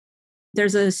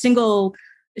There's a single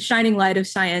shining light of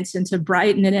science, and to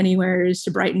brighten it anywhere is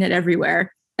to brighten it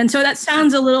everywhere. And so that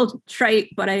sounds a little trite,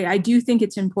 but I do think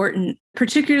it's important,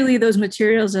 particularly those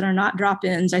materials that are not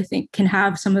drop-ins, I think can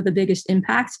have some of the biggest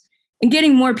impacts. And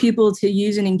getting more people to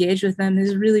use and engage with them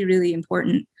is really, really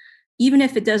important. Even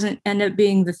if it doesn't end up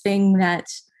being the thing that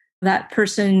that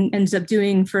person ends up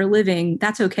doing for a living,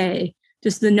 that's okay.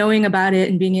 Just the knowing about it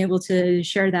and being able to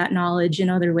share that knowledge in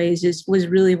other ways was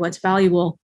really what's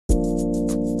valuable.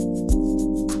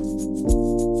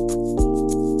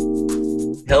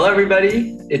 Hello,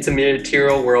 everybody. It's a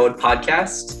Material World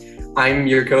podcast. I'm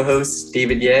your co-host,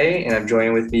 David Ye, and I'm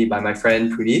joined with me by my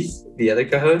friend Puneeth, the other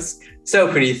co-host. So,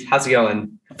 Puneeth, how's it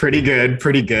going? Pretty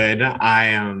good.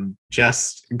 I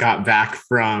just got back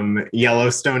from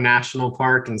Yellowstone National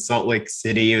Park in Salt Lake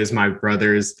City. It was my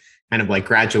brother's kind of like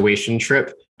graduation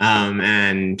trip.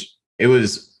 And it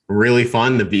was really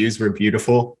fun. The views were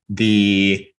beautiful.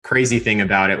 The crazy thing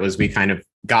about it was we kind of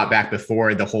got back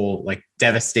before the whole like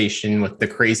devastation with the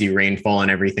crazy rainfall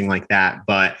and everything like that.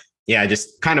 But yeah, it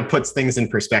just kind of puts things in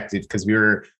perspective because we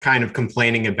were kind of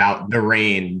complaining about the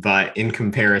rain, but in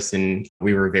comparison,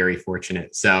 we were very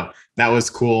fortunate. So that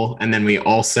was cool. And then we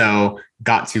also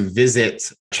got to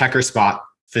visit Checkerspot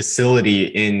facility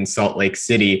in Salt Lake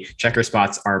City.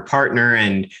 Checkerspot's our partner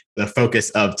and the focus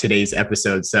of today's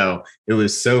episode. So it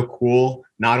was so cool,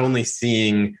 not only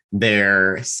seeing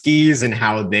their skis and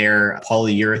how their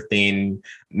polyurethane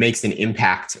makes an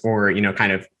impact or,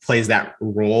 kind of plays that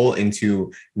role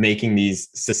into making these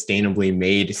sustainably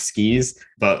made skis,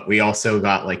 but we also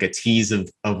got like a tease of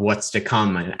what's to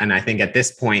come. And I think at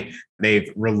this point,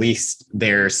 they've released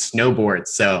their snowboards.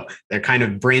 So they're kind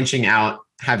of branching out,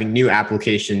 having new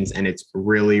applications, and it's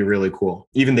really, really cool.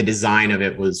 Even the design of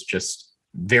it was just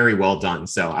very well done.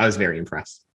 So I was very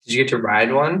impressed. Did you get to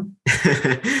ride one?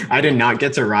 I did not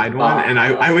get to ride one, and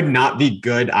I would not be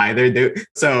good either.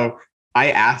 So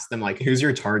I asked them, like, who's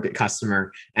your target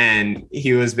customer? And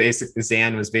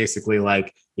Zan was basically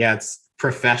like, yeah, it's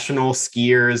professional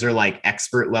skiers or like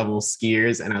expert level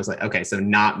skiers. And I was like, okay, so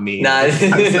not me.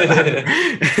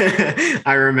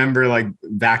 I remember like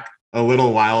back a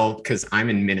little while, because I'm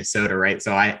in Minnesota, right?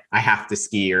 So I have to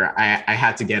ski, or I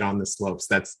had to get on the slopes.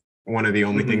 That's one of the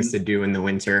only things to do in the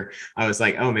winter. I was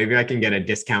like, oh, maybe I can get a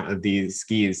discount of these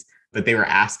skis. But they were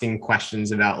asking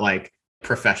questions about like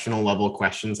professional level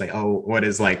questions, like, oh, what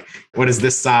is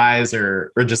this size,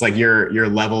 or just like your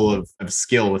level of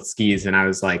skill with skis. And I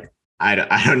was like, I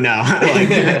don't know.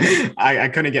 Like I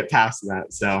couldn't get past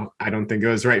that. So I don't think it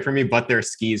was right for me, but their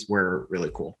skis were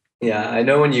really cool. Yeah, I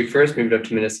know when you first moved up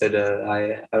to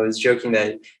Minnesota, I was joking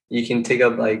that you can take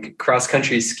up like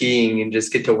cross-country skiing and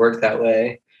just get to work that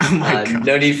way. Oh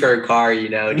no need for a car,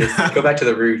 just go back to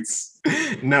the roots.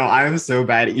 No, I'm so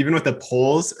bad. Even with the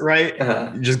poles, right?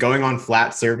 Just going on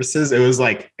flat surfaces, it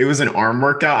was an arm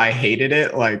workout. I hated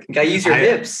it. Like, you gotta use your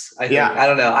hips. I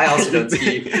don't know. I also don't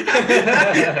ski.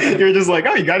 You're just like,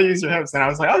 oh, you gotta use your hips. And I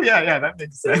was like, oh yeah, that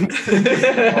makes sense. Oh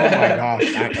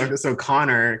my gosh. So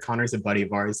Connor's a buddy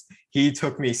of ours. He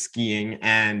took me skiing,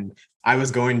 and I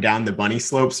was going down the bunny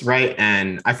slopes, right?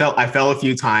 And I fell a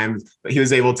few times, but he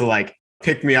was able to like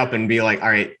pick me up and be like, all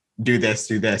right, do this.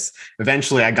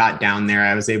 Eventually I got down there.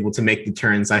 I was able to make the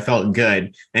turns. I felt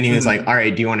good. And he was like, all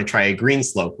right, do you want to try a green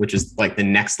slope, which is like the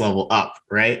next level up,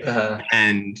 right?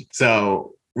 And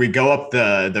so we go up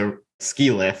the ski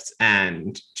lift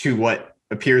and to what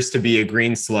appears to be a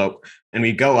green slope. And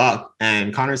we go up,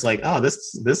 and Connor's like, oh,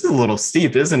 this is a little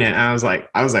steep, isn't it? And I was like,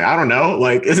 I don't know.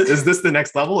 Like, is this the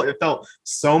next level? It felt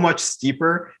so much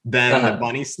steeper than the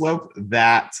bunny slope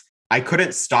that I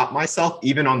couldn't stop myself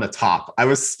even on the top. I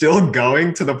was still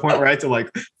going to the point where I had to like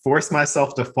force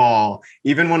myself to fall.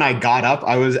 Even when I got up,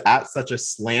 I was at such a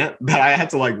slant that I had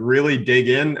to like really dig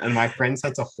in, and my friends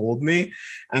had to hold me.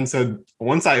 And so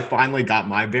once I finally got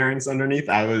my bearings underneath,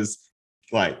 I was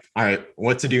like, all right,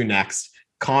 what to do next?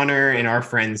 Connor and our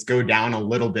friends go down a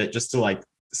little bit just to like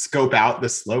scope out the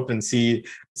slope and see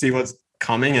what's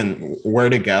coming and where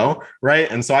to go,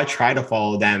 right? And so I try to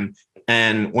follow them.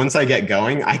 And once I get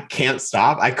going, I can't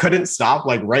stop. I couldn't stop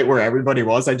like right where everybody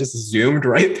was. I just zoomed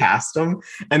right past them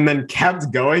and then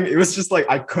kept going. It was just like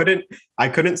I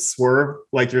couldn't swerve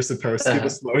like you're supposed to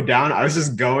slow down. I was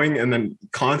just going and then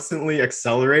constantly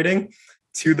accelerating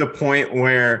to the point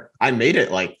where I made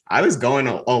it. Like I was going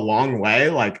a long way.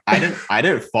 Like I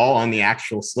didn't fall on the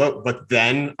actual slope, but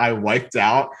then I wiped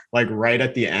out like right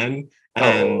at the end.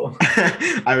 And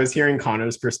I was hearing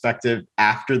Connor's perspective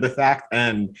after the fact,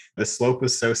 and the slope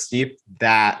was so steep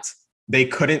that they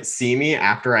couldn't see me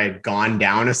after I had gone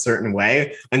down a certain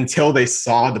way until they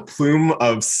saw the plume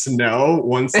of snow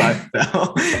once I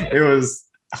fell. It was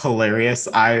hilarious.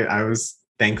 I was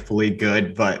thankfully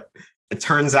good, but it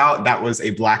turns out that was a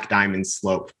black diamond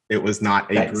slope. It was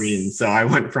not a green. So I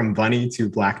went from bunny to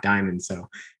black diamond. So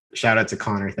shout out to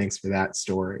Connor. Thanks for that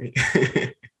story.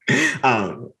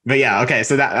 But yeah, okay.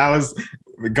 So that was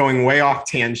going way off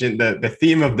tangent. The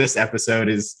theme of this episode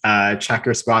is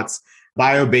Checkerspot's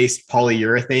bio-based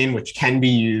polyurethane, which can be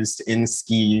used in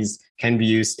skis, can be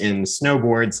used in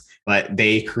snowboards, but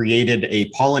they created a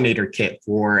pollinator kit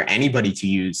for anybody to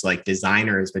use, like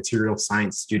designers, material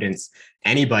science students,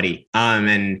 anybody.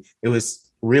 And it was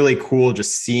really cool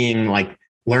just seeing, like,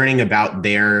 learning about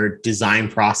their design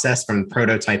process from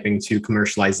prototyping to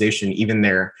commercialization. Even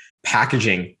their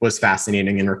packaging was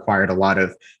fascinating and required a lot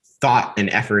of thought and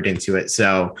effort into it.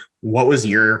 So what was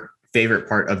your favorite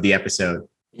part of the episode?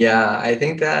 Yeah, I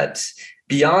think that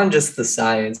beyond just the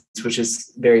science, which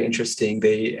is very interesting,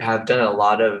 they have done a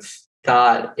lot of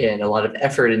thought and a lot of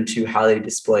effort into how they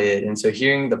display it. And so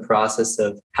hearing the process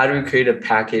of how do we create a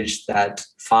package that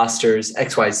fosters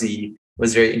XYZ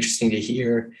was very interesting to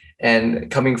hear.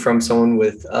 And coming from someone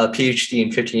with a PhD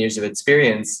and 15 years of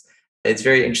experience, it's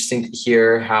very interesting to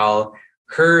hear how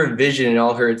her vision and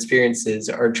all her experiences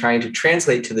are trying to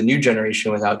translate to the new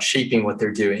generation without shaping what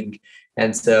they're doing.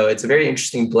 And so it's a very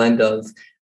interesting blend of,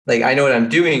 like, I know what I'm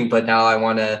doing, but now I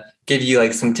want to give you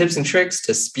like some tips and tricks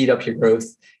to speed up your growth.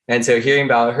 And so hearing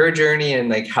about her journey and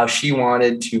like how she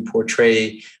wanted to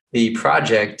portray the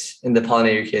project in the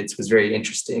pollinator kits was very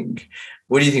interesting.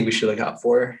 What do you think we should look out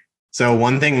for? So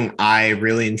one thing I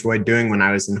really enjoyed doing when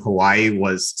I was in Hawaii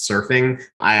was surfing.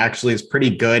 I actually was pretty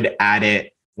good at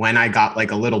it when I got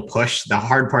like a little push. The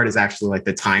hard part is actually like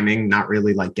the timing, not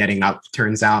really like getting up,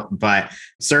 turns out. But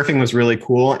surfing was really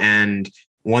cool. And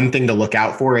one thing to look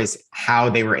out for is how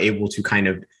they were able to kind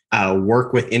of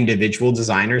work with individual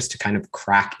designers to kind of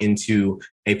crack into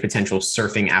a potential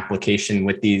surfing application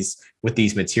with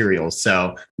these materials.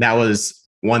 So that was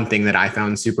one thing that I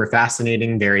found super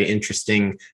fascinating, very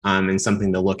interesting, and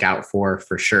something to look out for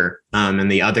sure.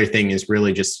 And the other thing is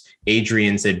really just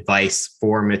Adrian's advice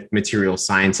for material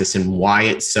scientists and why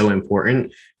it's so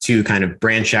important to kind of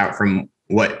branch out from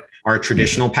what our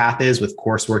traditional path is with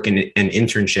coursework and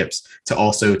internships to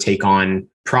also take on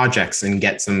projects and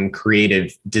get some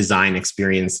creative design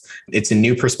experience. It's a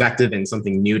new perspective and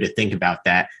something new to think about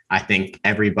that I think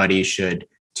everybody should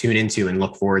tune into and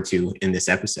look forward to in this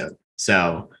episode.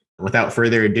 So without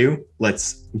further ado,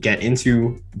 let's get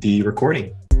into the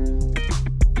recording.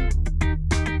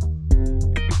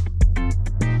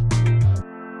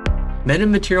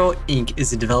 Metamaterial Inc.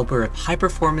 is a developer of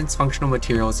high-performance functional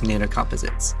materials and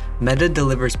nanocomposites. Meta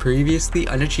delivers previously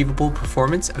unachievable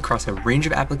performance across a range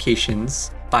of applications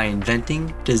by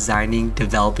inventing, designing,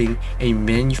 developing, and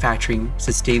manufacturing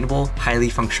sustainable, highly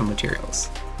functional materials.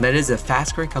 Meta is a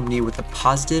fast-growing company with a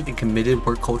positive and committed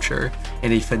work culture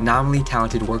and a phenomenally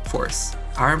talented workforce.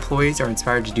 Our employees are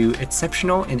inspired to do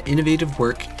exceptional and innovative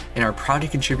work and are proud to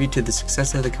contribute to the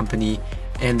success of the company,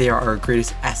 and they are our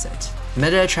greatest asset.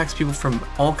 Meta attracts people from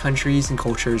all countries and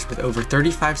cultures with over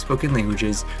 35 spoken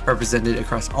languages represented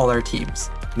across all our teams.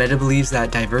 Meta believes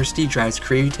that diversity drives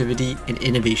creativity and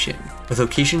innovation. With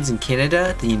locations in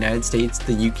Canada, the United States,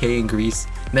 the UK, and Greece,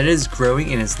 Meta is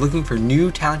growing and is looking for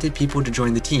new talented people to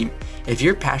join the team. If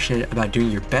you're passionate about doing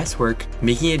your best work,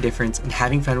 making a difference, and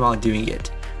having fun while doing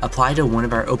it, apply to one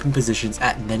of our open positions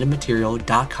at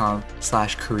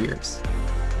metamaterial.com/careers.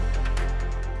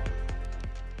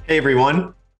 Hey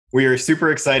everyone. We are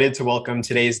super excited to welcome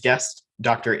today's guest,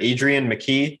 Dr. Adrian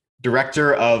McKee,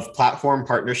 Director of Platform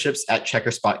Partnerships at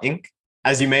Checkerspot Inc.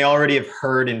 As you may already have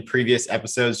heard in previous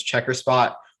episodes,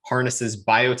 Checkerspot harnesses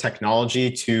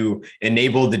biotechnology to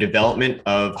enable the development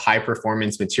of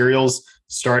high-performance materials,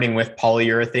 starting with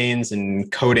polyurethanes and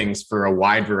coatings for a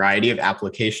wide variety of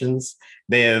applications.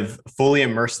 They have fully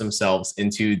immersed themselves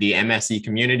into the MSE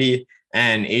community,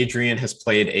 and Adrian has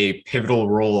played a pivotal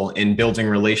role in building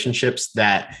relationships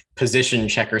that position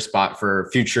Checkerspot for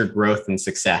future growth and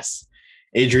success.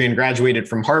 Adrian graduated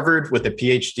from Harvard with a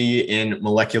PhD in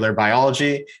molecular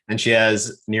biology, and she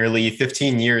has nearly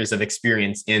 15 years of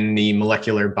experience in the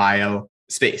molecular bio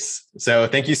space. So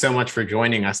thank you so much for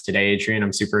joining us today, Adrian.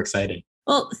 I'm super excited.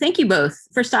 Well, thank you both.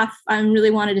 First off, I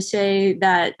really wanted to say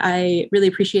that I really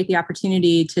appreciate the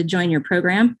opportunity to join your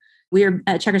program. We are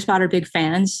at Checkerspot are big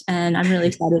fans, and I'm really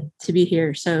excited to be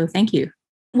here. So thank you.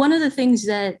 One of the things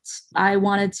that I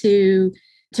wanted to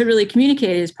really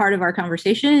communicate as part of our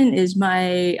conversation is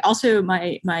my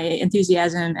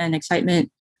enthusiasm and excitement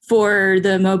for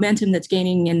the momentum that's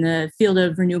gaining in the field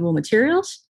of renewable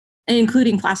materials,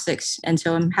 including plastics. And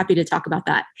so I'm happy to talk about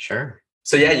that. Sure.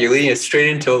 So yeah, you're leading us straight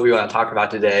into what we want to talk about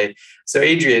today. So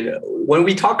Adrian, when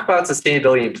we talk about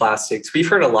sustainability in plastics, we've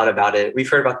heard a lot about it. We've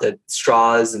heard about the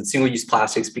straws and single-use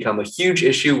plastics become a huge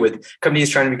issue with companies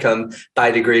trying to become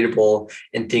biodegradable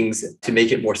and things to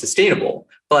make it more sustainable.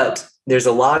 But there's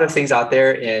a lot of things out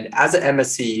there. And as an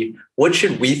MSc, what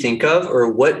should we think of,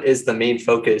 or what is the main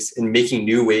focus in making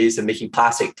new ways of making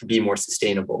plastic to be more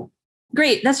sustainable?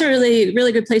 Great. That's a really,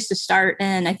 really good place to start.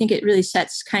 And I think it really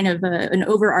sets kind of an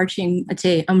overarching, I'd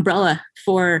say, umbrella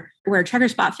for where Checker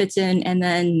Spot fits in, and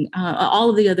then all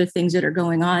of the other things that are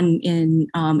going on in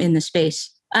the space.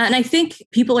 And I think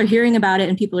people are hearing about it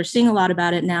and people are seeing a lot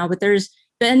about it now, but there's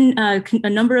been a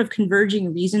number of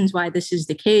converging reasons why this is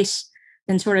the case.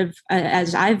 And sort of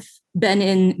as I've been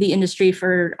in the industry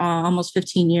for almost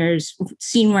 15 years,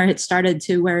 seen where it started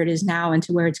to where it is now and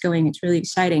to where it's going, it's really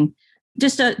exciting.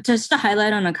 Just to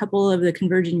highlight on a couple of the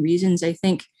converging reasons, I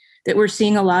think that we're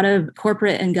seeing a lot of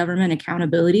corporate and government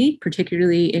accountability,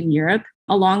 particularly in Europe,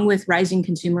 along with rising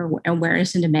consumer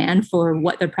awareness and demand for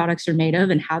what their products are made of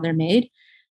and how they're made.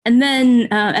 And then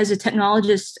as a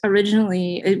technologist,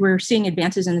 originally, we're seeing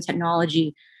advances in the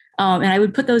technology. And I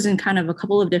would put those in kind of a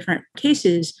couple of different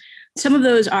cases. Some of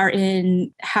those are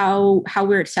in how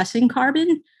we're accessing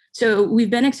carbon. So we've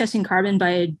been accessing carbon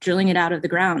by drilling it out of the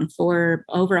ground for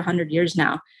over 100 years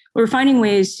now. We're finding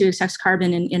ways to access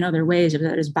carbon in other ways, whether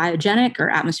that is biogenic or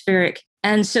atmospheric.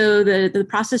 And so the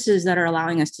processes that are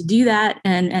allowing us to do that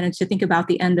and to think about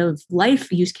the end of life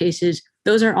use cases,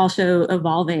 those are also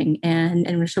evolving.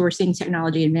 And so we're seeing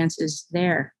technology advances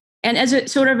there. And as a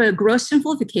sort of a gross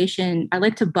simplification, I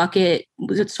like to bucket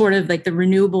sort of like the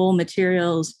renewable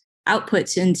materials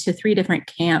outputs into three different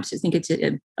camps. I think it's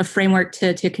a framework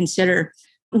to consider.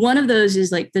 One of those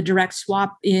is like the direct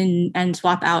swap in and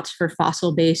swap outs for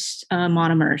fossil-based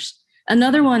monomers.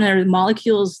 Another one are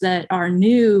molecules that are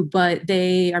new, but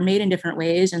they are made in different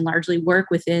ways and largely work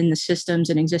within the systems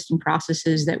and existing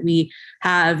processes that we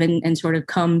have and sort of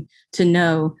come to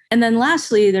know. And then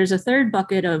lastly, there's a third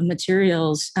bucket of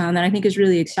materials that I think is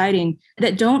really exciting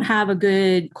that don't have a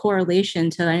good correlation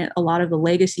to a lot of the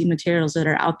legacy materials that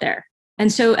are out there.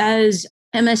 And so as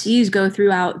MSEs go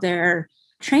throughout their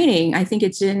training, I think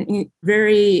it's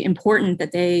very important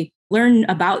that they learn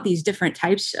about these different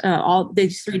types, all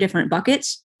these three different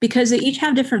buckets, because they each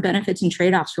have different benefits and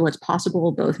trade-offs for what's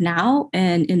possible both now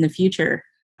and in the future.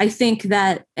 I think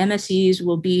that MSEs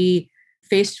will be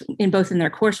faced in both in their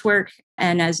coursework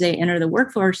and as they enter the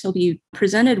workforce, they'll be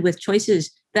presented with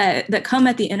choices that come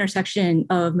at the intersection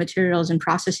of materials and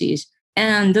processes.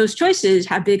 And those choices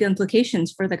have big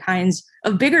implications for the kinds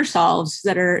of bigger solves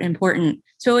that are important.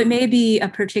 So it may be a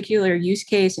particular use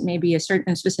case, it may be a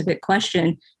certain specific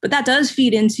question, but that does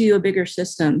feed into a bigger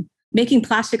system. Making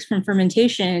plastics from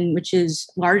fermentation, which is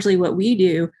largely what we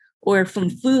do, or from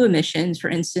flue emissions, for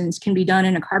instance, can be done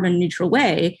in a carbon neutral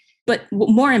way. But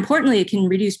more importantly, it can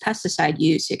reduce pesticide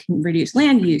use, it can reduce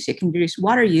land use, it can reduce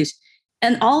water use.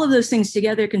 And all of those things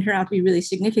together can turn out to be really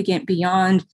significant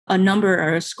beyond a number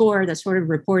or a score that's sort of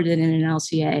reported in an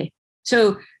LCA.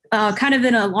 So kind of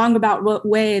in a long-about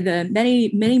way, many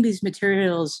of these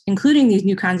materials, including these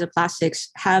new kinds of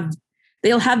plastics,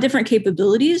 they'll have different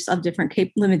capabilities of different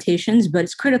limitations, but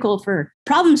it's critical for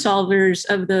problem solvers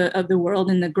of the world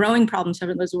and the growing problem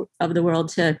solvers of the world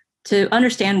to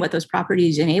understand what those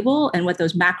properties enable and what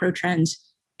those macro trends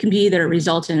can be that are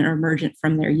resultant or emergent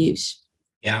from their use.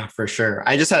 Yeah, for sure.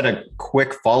 I just had a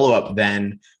quick follow-up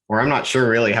then, or I'm not sure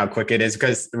really how quick it is,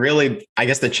 because really, I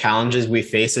guess the challenges we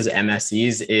face as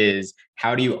MSEs is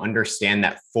how do you understand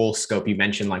that full scope? You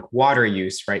mentioned like water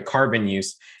use, right? Carbon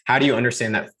use. How do you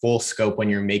understand that full scope when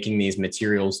you're making these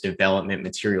materials development,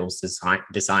 materials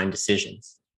design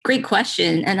decisions? Great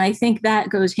question. And I think that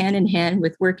goes hand in hand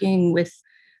with working with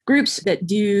groups that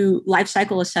do life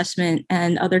cycle assessment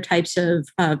and other types of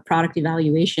product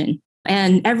evaluation.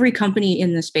 And every company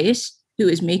in the space who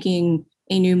is making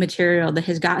a new material that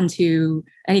has gotten to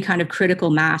any kind of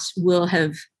critical mass will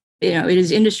have, it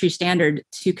is industry standard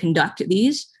to conduct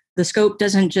these. The scope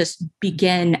doesn't just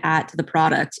begin at the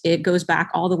product. It goes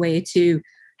back all the way to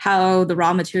how the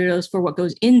raw materials for what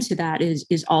goes into that is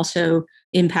also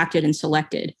impacted and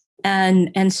selected.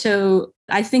 And so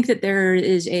I think that there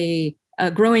is a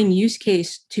growing use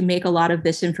case to make a lot of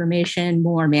this information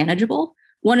more manageable.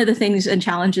 One of the things and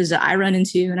challenges that I run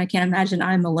into, and I can't imagine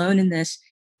I'm alone in this,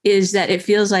 is that it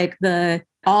feels like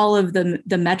all of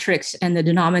the metrics and the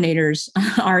denominators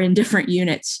are in different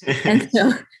units. And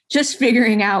so just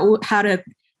figuring out how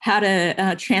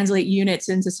to translate units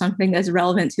into something that's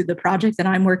relevant to the project that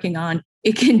I'm working on,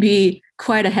 it can be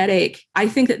quite a headache. I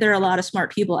think that there are a lot of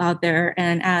smart people out there.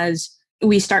 And as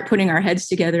we start putting our heads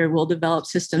together, we'll develop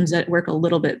systems that work a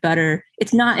little bit better.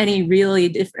 It's not any really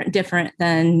different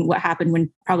than what happened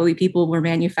when probably people were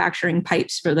manufacturing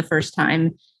pipes for the first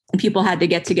time. And people had to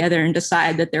get together and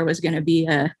decide that there was going to be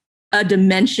a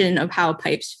dimension of how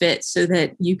pipes fit so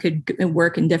that you could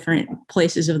work in different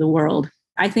places of the world.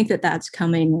 I think that that's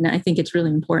coming, and I think it's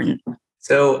really important.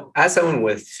 So as someone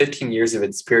with 15 years of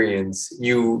experience,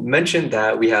 you mentioned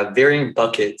that we have varying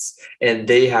buckets and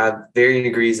they have varying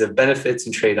degrees of benefits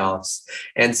and trade-offs.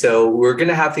 And so we're going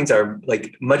to have things that are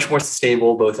like much more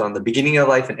sustainable, both on the beginning of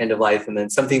life and end of life. And then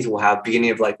some things will have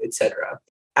beginning of life, etc.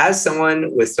 As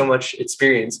someone with so much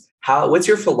experience, what's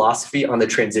your philosophy on the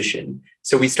transition?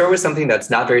 So we start with something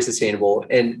that's not very sustainable.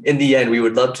 And in the end, we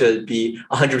would love to be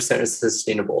 100%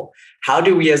 sustainable. How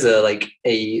do we as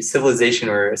a civilization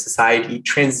or a society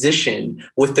transition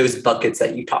with those buckets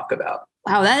that you talk about?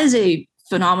 Wow, that is a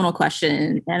phenomenal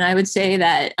question. And I would say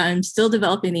that I'm still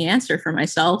developing the answer for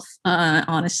myself,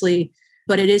 honestly.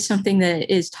 But it is something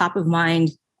that is top of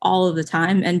mind all of the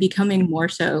time and becoming more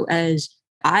so as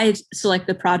I select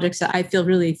the projects that I feel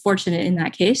really fortunate in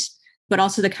that case, but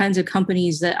also the kinds of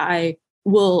companies that I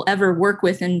will ever work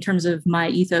with in terms of my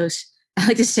ethos. I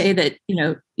like to say that,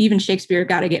 even Shakespeare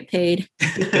got to get paid.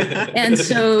 And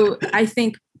so I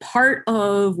think part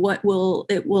of what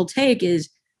it will take is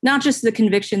not just the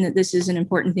conviction that this is an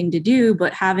important thing to do,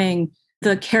 but having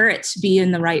the carrots be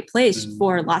in the right place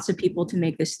for lots of people to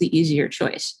make this the easier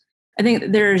choice. I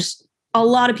think there's a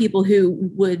lot of people who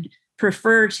would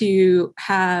prefer to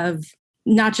have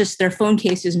not just their phone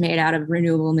cases made out of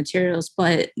renewable materials,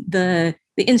 but the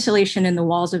insulation in the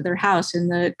walls of their house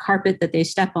and the carpet that they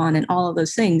step on and all of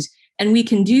those things. And we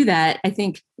can do that. I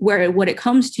think what it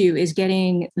comes to is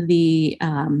getting the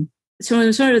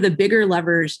sort of the bigger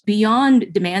levers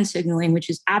beyond demand signaling, which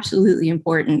is absolutely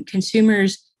important.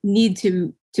 Consumers need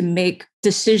to make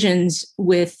decisions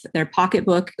with their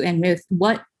pocketbook and with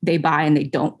what they buy and they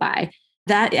don't buy.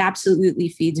 That absolutely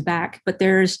feeds back. But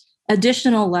there's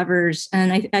additional levers.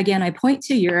 And I point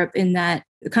to Europe in that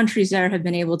the countries there have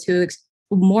been able to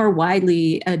more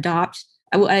widely adopt,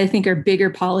 I think, are bigger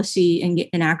policy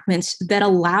enactments that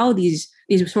allow these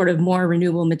sort of more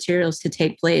renewable materials to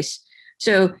take place.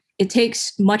 So it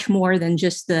takes much more than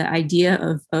just the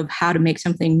idea of how to make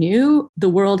something new. The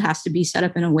world has to be set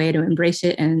up in a way to embrace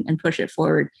it and push it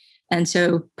forward. And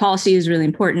so policy is really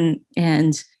important,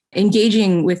 and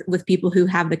engaging with people who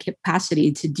have the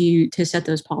capacity to set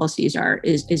those policies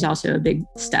is also a big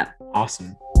step.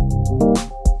 Awesome.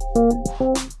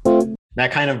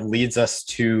 That kind of leads us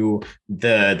to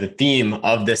the theme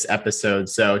of this episode.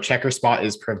 So Checkerspot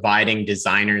is providing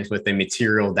designers with a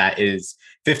material that is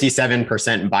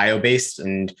 57% bio-based,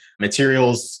 and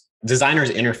materials designers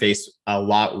interface a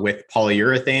lot with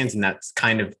polyurethanes, and that's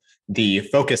kind of the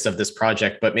focus of this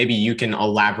project. But maybe you can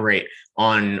elaborate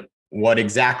on what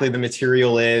exactly the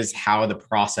material is, how the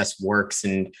process works,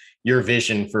 and your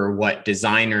vision for what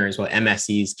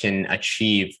MSEs can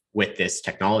achieve with this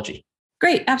technology.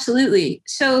 Great, absolutely.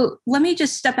 So let me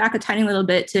just step back a tiny little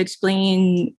bit to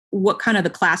explain what kind of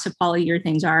the class of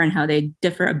polyurethanes are and how they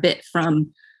differ a bit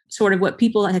from sort of what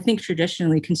people, I think,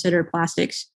 traditionally consider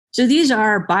plastics. So these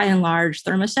are, by and large,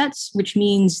 thermosets, which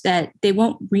means that they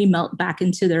won't remelt back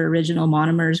into their original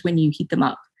monomers when you heat them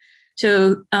up.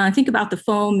 So think about the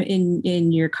foam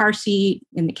in your car seat,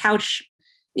 in the couch,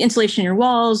 the insulation in your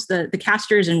walls, the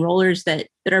casters and rollers that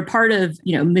are part of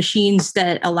machines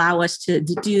that allow us to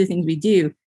do the things we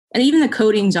do. And even the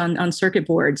coatings on circuit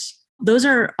boards, those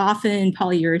are often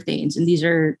polyurethanes. And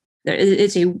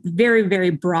it's a very, very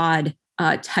broad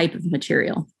type of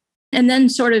material. And then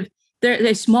sort of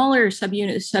the smaller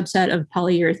subset of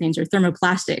polyurethanes are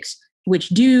thermoplastics, which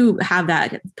do have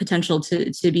that potential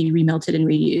to be remelted and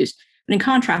reused. But in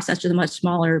contrast, that's just a much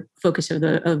smaller focus of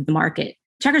the market.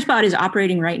 Checkerspot is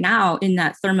operating right now in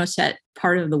that thermoset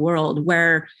part of the world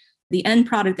where the end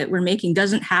product that we're making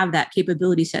doesn't have that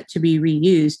capability set to be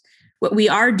reused. What we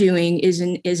are doing is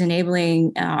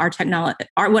enabling our technology.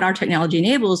 What our technology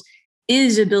enables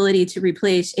is ability to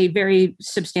replace a very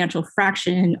substantial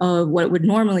fraction of what would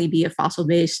normally be a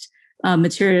fossil-based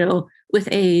material with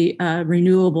a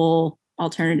renewable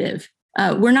alternative.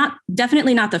 We're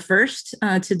definitely not the first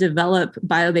to develop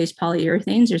bio-based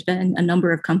polyurethanes. There's been a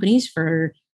number of companies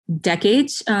for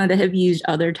decades that have used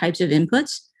other types of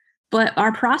inputs, but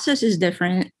our process is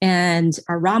different and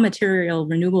our raw material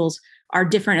renewables are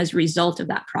different as a result of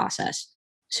that process.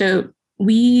 So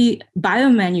we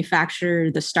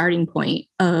biomanufacture the starting point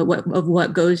of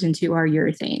what goes into our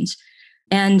urethanes.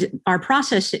 And our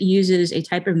process uses a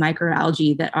type of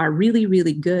microalgae that are really,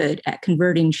 really good at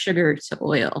converting sugar to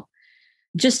oil.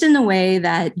 just in the way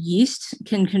that yeast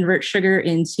can convert sugar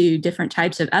into different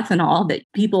types of ethanol that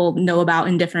people know about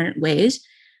in different ways.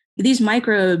 These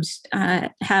microbes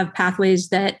have pathways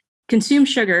that consume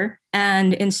sugar,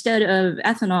 and instead of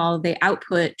ethanol, they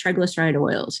output triglyceride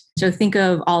oils. So think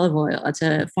of olive oil. It's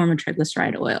a form of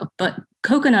triglyceride oil. But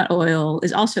coconut oil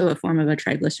is also a form of a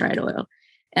triglyceride oil.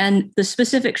 And the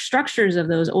specific structures of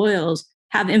those oils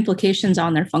have implications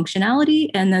on their functionality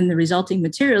and then the resulting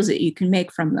materials that you can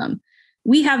make from them.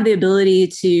 We have the ability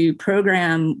to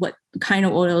program what kind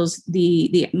of oils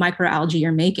the microalgae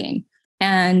are making.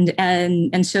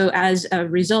 And so as a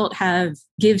result,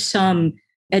 give some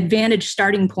advantage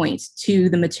starting points to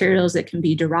the materials that can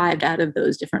be derived out of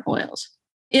those different oils.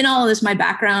 In all of this, my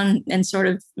background and sort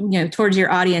of, towards your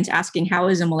audience asking, how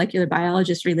is a molecular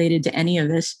biologist related to any of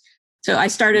this? So I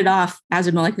started off as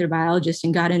a molecular biologist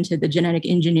and got into the genetic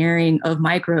engineering of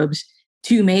microbes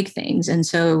to make things. And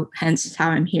so hence how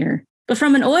I'm here. But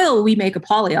from an oil, we make a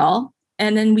polyol,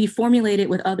 and then we formulate it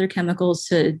with other chemicals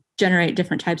to generate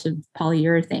different types of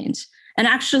polyurethanes. And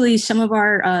actually, some of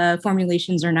our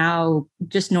formulations are now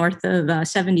just north of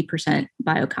 70%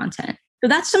 biocontent. So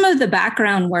that's some of the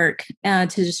background work to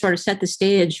just sort of set the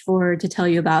stage to tell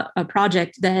you about a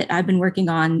project that I've been working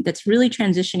on that's really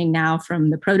transitioning now from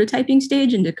the prototyping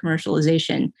stage into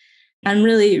commercialization. I'm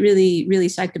really, really, really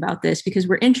psyched about this because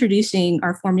we're introducing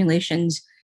our formulations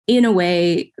in a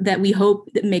way that we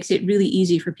hope that makes it really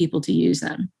easy for people to use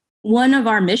them. One of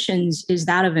our missions is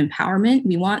that of empowerment.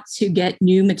 We want to get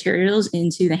new materials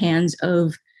into the hands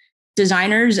of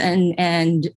designers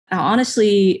and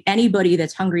honestly, anybody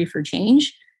that's hungry for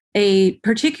change.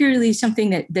 Particularly something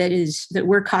that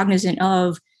we're cognizant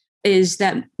of is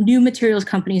that new materials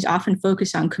companies often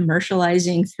focus on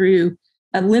commercializing through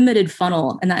a limited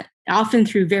funnel, and that often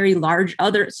through very large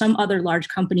some other large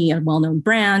company, a well-known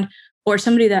brand, or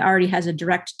somebody that already has a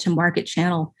direct to market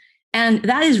channel. And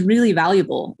that is really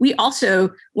valuable. We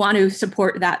also want to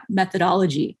support that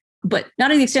methodology, but not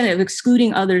to the extent of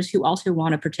excluding others who also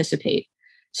want to participate.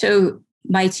 So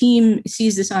my team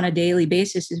sees this on a daily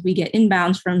basis as we get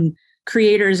inbounds from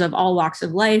creators of all walks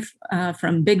of life,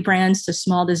 from big brands to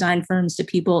small design firms to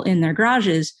people in their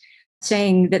garages,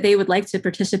 saying that they would like to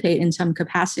participate in some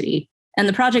capacity. And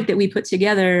the project that we put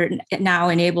together now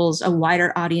enables a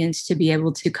wider audience to be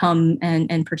able to come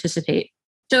and participate.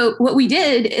 So what we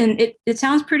did, and it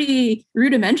sounds pretty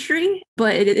rudimentary,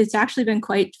 but it's actually been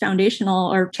quite foundational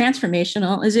or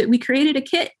transformational, is that we created a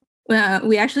kit.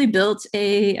 We actually built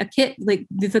a kit, like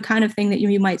the kind of thing that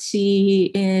you might see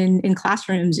in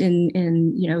classrooms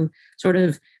in sort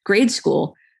of grade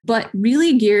school, but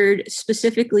really geared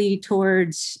specifically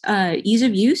towards ease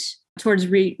of use, towards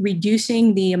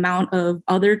reducing the amount of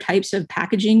other types of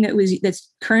packaging that's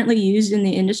currently used in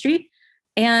the industry,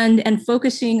 and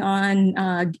focusing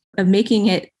on making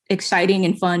it exciting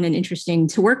and fun and interesting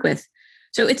to work with.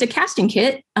 So it's a casting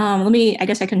kit.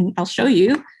 I'll show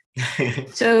you.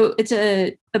 So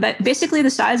it's about basically the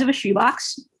size of a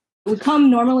shoebox. It would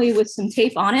come normally with some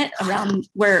tape on it around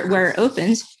where it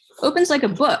opens like a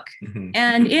book. Mm-hmm.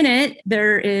 And in it,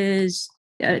 there is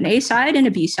an A side and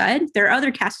a B side. There are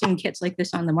other casting kits like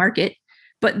this on the market,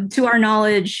 but to our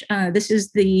knowledge, this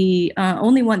is the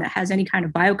only one that has any kind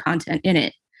of bio content in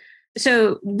it.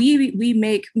 So we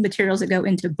make materials that go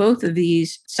into both of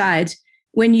these sides.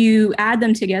 When you add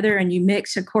them together and you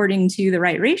mix according to the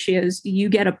right ratios, you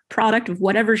get a product of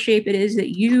whatever shape it is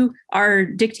that you are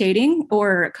dictating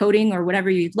or coding or whatever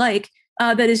you'd like,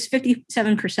 that is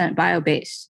 57%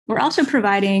 bio-based. We're also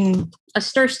providing a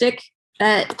stir stick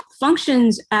that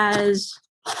functions as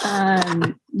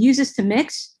uses to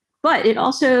mix, but it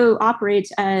also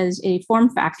operates as a form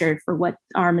factor for what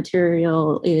our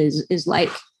material is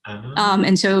like. Uh-huh.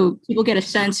 And so people get a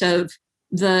sense of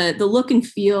the look and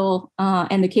feel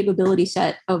and the capability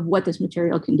set of what this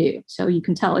material can do. So you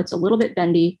can tell it's a little bit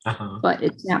bendy, uh-huh, but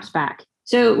it snaps back.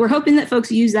 So we're hoping that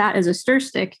folks use that as a stir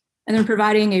stick, and then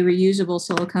providing a reusable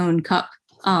silicone cup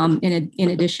in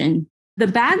addition. The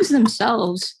bags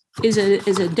themselves is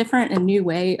a different and new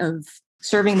way of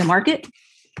serving the market.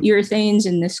 Urethanes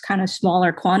in this kind of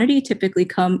smaller quantity typically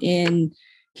come in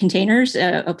containers,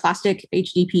 a plastic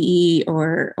HDPE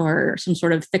or some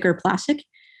sort of thicker plastic.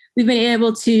 We've been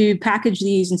able to package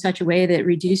these in such a way that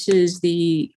reduces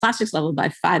the plastics level by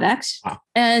 5x. Wow.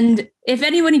 And if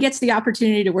anyone gets the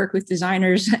opportunity to work with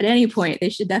designers at any point, they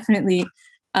should definitely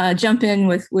jump in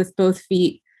with both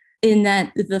feet, in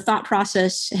that the thought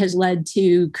process has led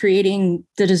to creating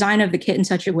the design of the kit in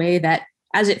such a way that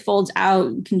as it folds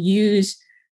out, you can use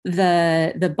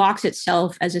the box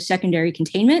itself as a secondary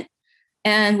containment.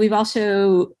 And we've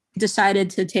also decided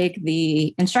to take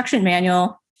the instruction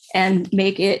manual and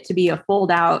make it to be a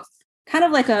fold out, kind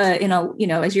of like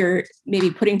as you're maybe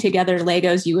putting together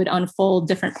Legos, you would unfold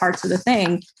different parts of the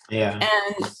thing. Yeah.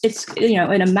 And it's,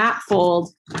 in a map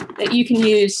fold that you can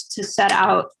use to set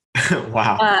out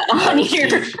wow.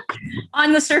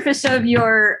 On the surface of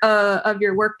your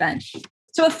workbench.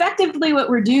 So effectively what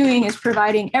we're doing is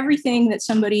providing everything that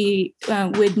somebody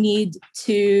would need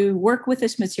to work with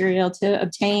this material to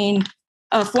obtain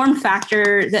a form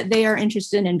factor that they are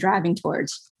interested in driving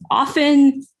towards.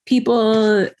 Often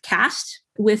people cast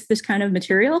with this kind of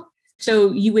material.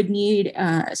 So you would need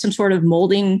some sort of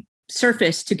molding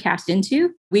surface to cast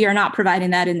into. We are not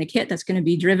providing that in the kit. That's going to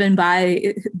be driven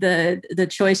by the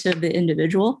choice of the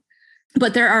individual.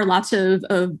 But there are lots of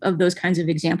those kinds of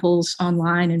examples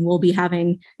online, and we'll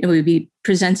be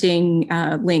presenting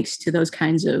links to those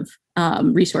kinds of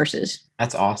resources.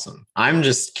 That's awesome. I'm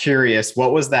just curious,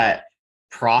 what was that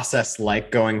process like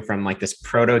going from like this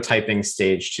prototyping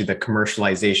stage to the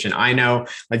commercialization? I know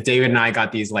like David and I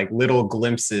got these like little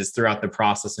glimpses throughout the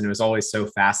process, and it was always so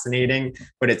fascinating,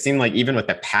 but it seemed like even with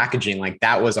the packaging, like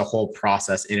that was a whole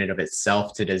process in and of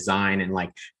itself to design and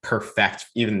like perfect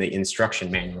even the instruction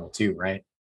manual too, right?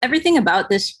 Everything about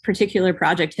this particular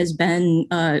project has been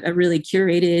a really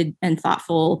curated and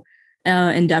thoughtful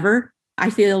endeavor. I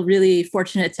feel really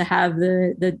fortunate to have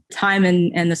the time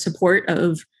and the support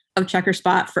of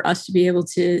Checkerspot for us to be able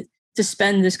to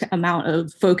spend this amount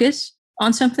of focus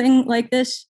on something like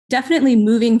this. Definitely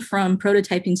moving from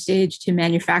prototyping stage to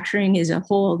manufacturing is a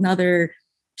whole nother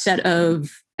set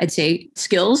of, I'd say,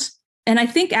 skills. And I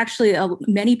think actually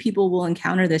many people will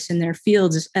encounter this in their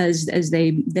fields as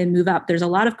they move up. There's a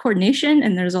lot of coordination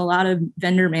and there's a lot of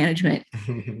vendor management.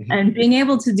 And being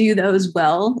able to do those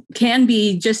well can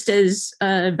be just as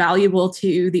valuable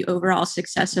to the overall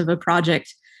success of a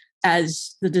project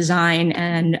as the design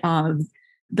and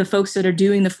the folks that are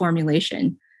doing the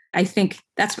formulation. I think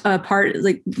that's a part,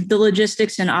 like the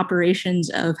logistics and operations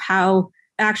of how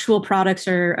actual products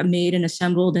are made and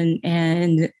assembled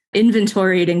and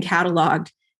inventoried and cataloged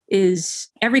is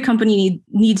every company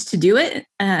needs to do it.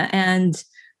 And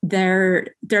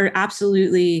they're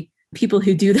absolutely people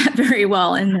who do that very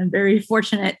well. And I'm very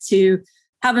fortunate to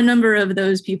have a number of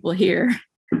those people here.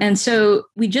 And so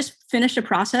we just finished a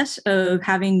process of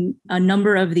having a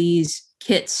number of these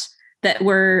kits that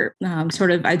were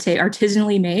sort of, I'd say,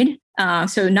 artisanally made.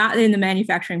 So not in the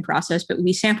manufacturing process, but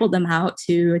we sampled them out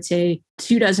to, I'd say,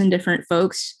 24 different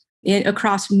folks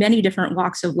across many different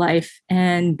walks of life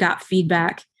and got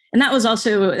feedback. And that's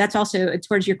also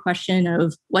towards your question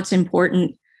of what's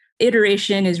important.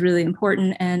 Iteration is really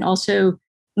important. And also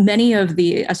many of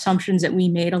the assumptions that we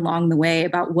made along the way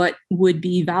about what would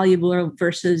be valuable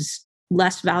versus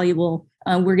less valuable.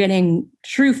 We're getting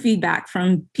true feedback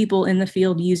from people in the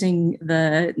field using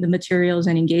the materials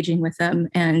and engaging with them.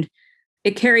 And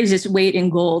it carries its weight in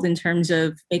gold in terms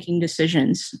of making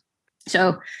decisions.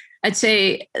 So I'd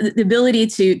say the ability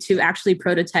to actually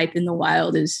prototype in the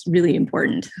wild is really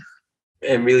important.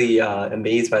 I'm really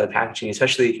amazed by the packaging,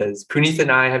 especially because Puneeth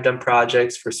and I have done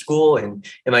projects for school and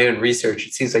in my own research.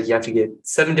 It seems like you have to get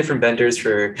 7 different vendors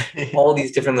for all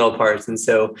these different little parts. And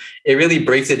so it really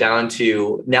breaks it down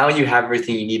to now you have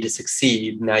everything you need to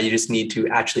succeed. Now you just need to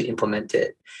actually implement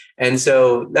it. And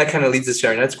so that kind of leads us to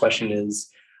our next question is,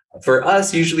 for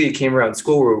us, usually it came around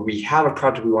school where we have a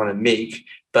project we want to make,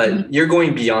 but you're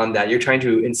going beyond that. You're trying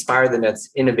to inspire the next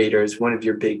innovators, one of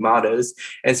your big mottos.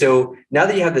 And so now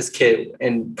that you have this kit,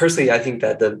 and personally, I think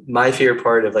that my favorite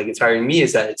part of like inspiring me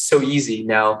is that it's so easy.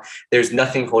 Now there's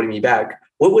nothing holding me back.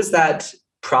 What was that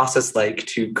process like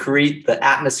to create the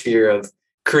atmosphere of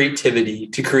creativity,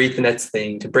 to create the next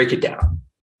thing, to break it down?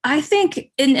 I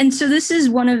think, and so this is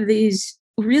one of these,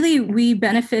 really, we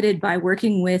benefited by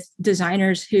working with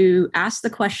designers who asked the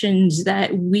questions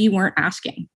that we weren't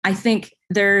asking. I think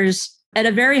there's, at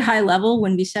a very high level,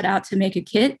 when we set out to make a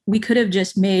kit, we could have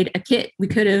just made a kit. We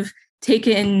could have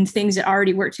taken things that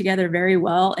already work together very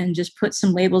well and just put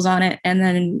some labels on it, and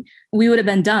then we would have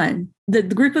been done. The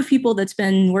group of people that's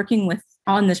been working with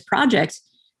on this project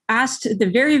asked at the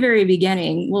very, very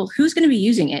beginning, well, who's going to be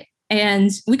using it?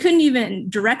 And we couldn't even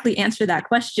directly answer that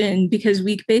question because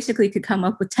we basically could come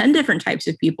up with 10 different types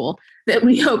of people that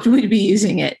we hoped would be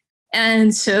using it.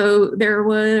 And so there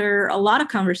were a lot of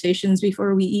conversations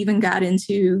before we even got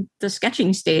into the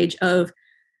sketching stage of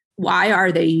why are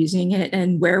they using it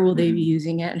and where will they be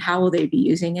using it and how will they be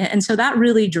using it. And so that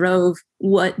really drove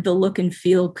what the look and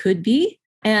feel could be.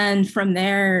 And from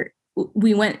there,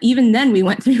 we went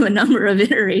through a number of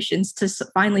iterations to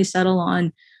finally settle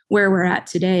on where we're at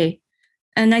today.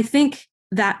 And I think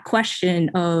that question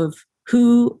of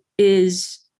who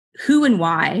and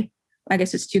why, I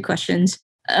guess it's 2 questions.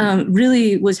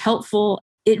 really was helpful.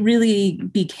 It really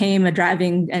became a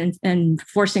driving and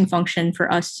forcing function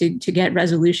for us to get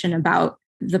resolution about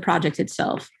the project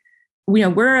itself.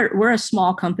 We're a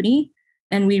small company,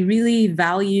 and we really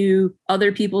value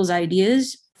other people's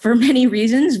ideas for many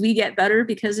reasons. We get better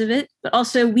because of it, but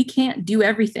also we can't do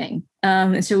everything.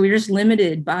 And so we're just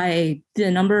limited by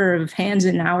the number of hands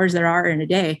and hours there are in a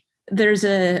day. There's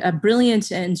a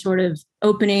brilliance in sort of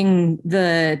opening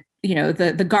the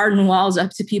garden walls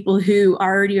up to people who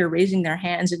already are raising their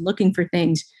hands and looking for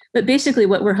things. But basically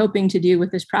what we're hoping to do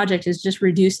with this project is just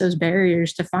reduce those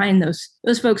barriers to find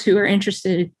those folks who are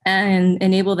interested and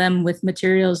enable them with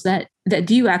materials that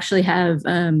do actually have,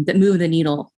 that move the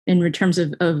needle in terms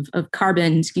of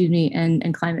carbon,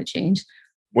 and climate change.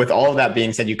 With all of that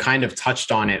being said, you kind of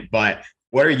touched on it, but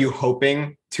what are you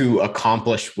hoping to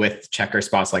accomplish with Checker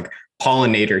Spot's like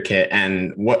pollinator kit?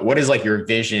 And what is like your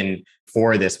vision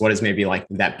for this? What is maybe like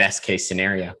that best case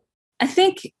scenario? I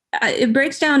think it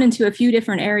breaks down into a few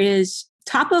different areas.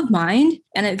 Top of mind,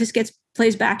 and this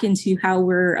plays back into how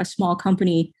we're a small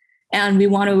company and we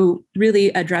want to really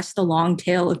address the long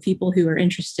tail of people who are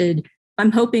interested.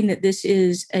 I'm hoping that this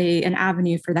is an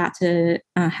avenue for that to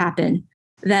happen,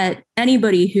 that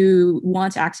anybody who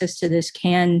wants access to this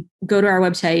can go to our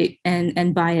website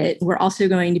and buy it. We're also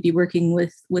going to be working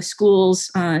with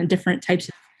schools, different types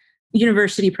of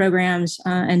university programs,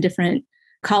 and different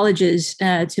colleges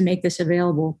to make this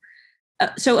available.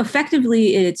 So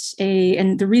effectively,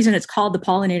 and the reason it's called the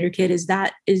Pollinator Kit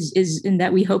is in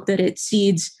that we hope that it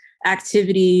seeds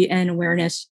activity and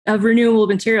awareness of renewable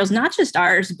materials, not just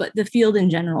ours, but the field in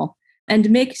general, and to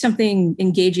make something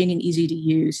engaging and easy to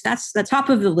use. That's the top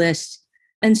of the list.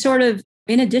 And sort of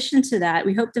in addition to that,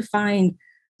 we hope to find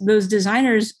those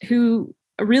designers who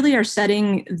really are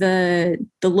setting the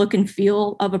look and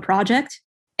feel of a project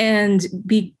and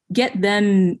get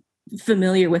them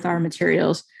familiar with our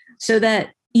materials so that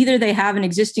either they have an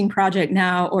existing project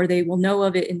now or they will know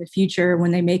of it in the future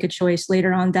when they make a choice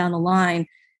later on down the line.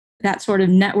 That sort of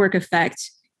network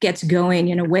effect gets going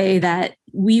in a way that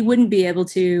we wouldn't be able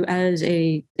to as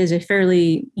a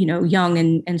fairly young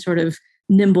and sort of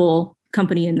nimble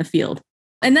company in the field.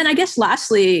 And then I guess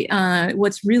lastly,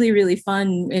 what's really, really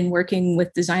fun in working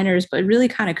with designers, but really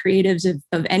kind of creatives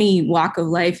of any walk of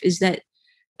life, is that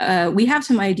we have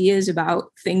some ideas about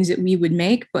things that we would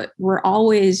make, but we're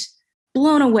always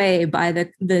blown away by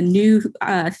the new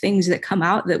things that come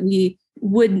out that we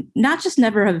would not just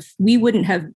we wouldn't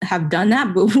have done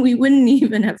that, but we wouldn't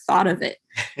even have thought of it.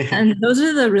 And those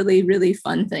are the really, really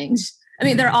fun things. I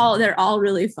mean, they're all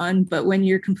really fun, but when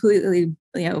you're completely,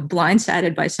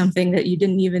 blindsided by something that you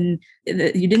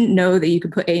didn't know that you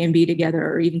could put A and B together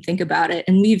or even think about it.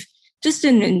 And we've just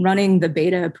in running the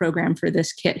beta program for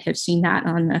this kit have seen that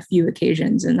on a few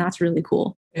occasions, and that's really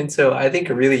cool. And so I think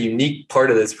a really unique part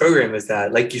of this program is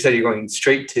that, like you said, you're going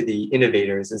straight to the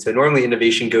innovators. And so normally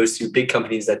innovation goes to big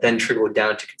companies that then trickle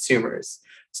down to consumers.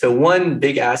 So one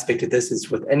big aspect of this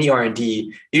is with any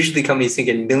R&D, usually companies think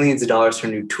in millions of dollars for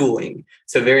new tooling.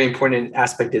 So a very important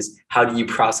aspect is how do you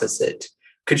process it?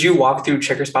 Could you walk through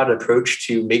Checker Spot's approach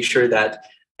to make sure that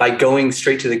by going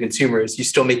straight to the consumers, you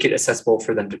still make it accessible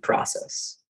for them to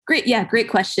process? Great. Yeah, great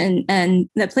question. And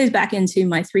that plays back into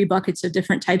my 3 buckets of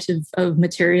different types of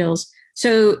materials.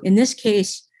 So in this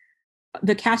case,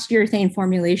 the cast urethane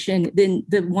formulation, then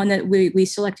the one that we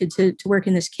selected to work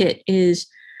in this kit is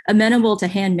amenable to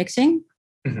hand mixing.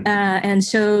 Mm-hmm. And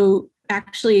so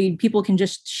actually people can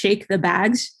just shake the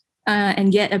bags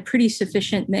and get a pretty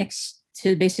sufficient mix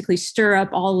to basically stir up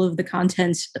all of the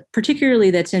contents,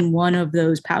 particularly that's in one of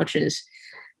those pouches.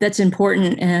 That's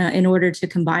important in order to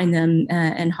combine them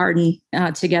and harden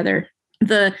together.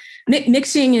 The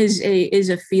mixing is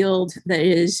a field that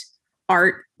is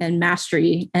art and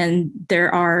mastery, and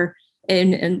there are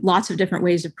and lots of different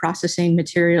ways of processing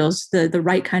materials. The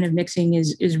right kind of mixing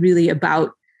is really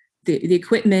about the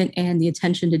equipment and the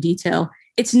attention to detail.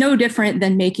 It's no different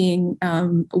than making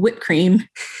whipped cream.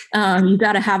 You've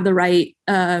got to have the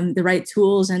right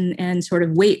tools and sort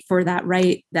of wait for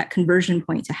that conversion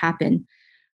point to happen.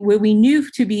 What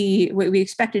we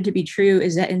expected to be true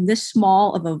is that in this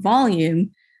small of a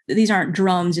volume, these aren't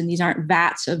drums and these aren't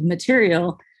vats of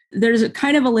material. There's a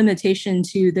kind of a limitation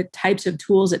to the types of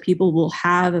tools that people will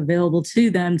have available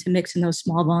to them to mix in those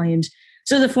small volumes.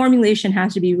 So the formulation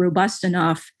has to be robust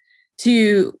enough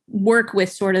to work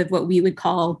with sort of what we would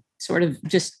call sort of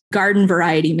just garden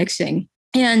variety mixing.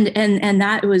 And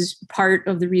that was part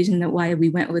of the reason that why we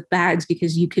went with bags,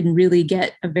 because you can really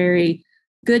get a very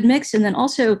good mix. And then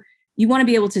also you want to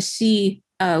be able to see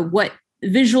what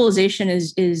visualization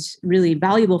is really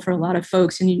valuable for a lot of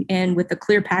folks. And with the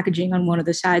clear packaging on one of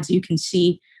the sides, you can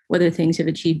see whether things have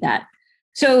achieved that.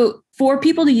 So for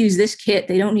people to use this kit,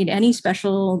 they don't need any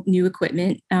special new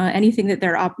equipment. Anything that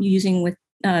they're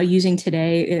using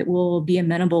today, it will be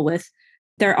amenable with.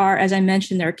 There are, as I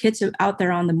mentioned, there are kits out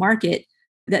there on the market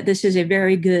that this is a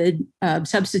very good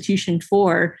substitution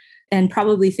for, and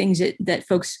probably things that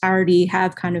folks already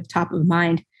have kind of top of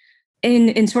mind.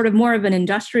 In sort of more of an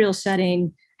industrial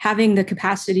setting, having the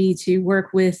capacity to work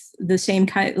with the same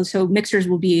kind, so mixers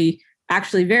will be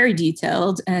actually very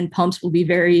detailed and pumps will be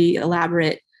very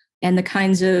elaborate. And the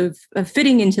kinds of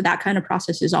fitting into that kind of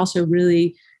process is also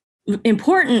really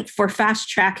important for fast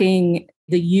tracking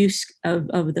the use of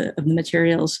the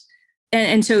materials.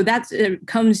 And so that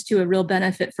comes to a real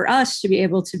benefit for us to be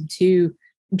able to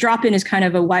drop in is kind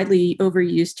of a widely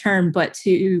overused term, but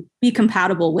to be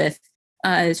compatible with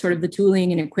sort of the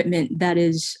tooling and equipment that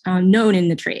is known in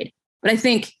the trade. But I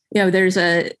think, there's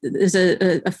a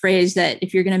phrase that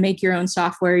if you're going to make your own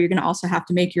software, you're going to also have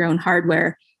to make your own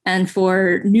hardware. And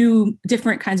for new,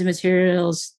 different kinds of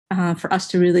materials, for us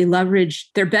to really leverage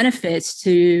their benefits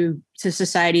to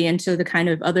society and to the kind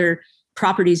of other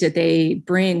properties that they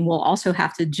bring, will also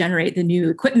have to generate the new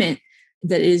equipment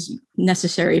that is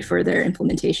necessary for their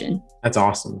implementation. That's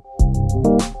awesome.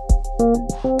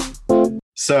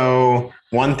 So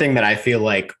one thing that I feel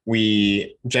like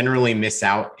we generally miss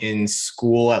out in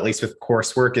school, at least with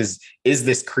coursework, is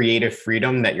this creative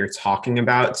freedom that you're talking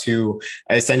about, to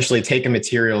essentially take a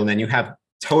material and then you have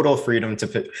total freedom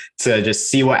to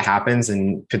just see what happens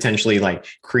and potentially like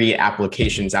create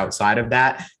applications outside of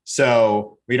that.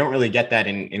 So we don't really get that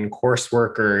in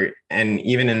coursework and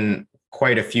even in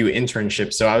quite a few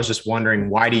internships. So I was just wondering,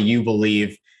 why do you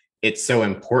believe it's so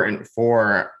important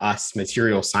for us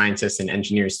material scientists and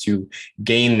engineers to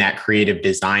gain that creative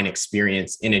design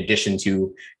experience in addition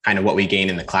to kind of what we gain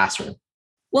in the classroom?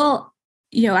 Well,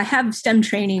 I have STEM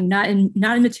training, not in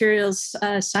materials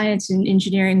science and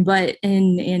engineering, but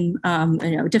in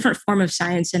a different form of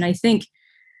science. And I think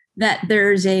that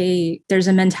there's a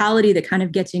mentality that kind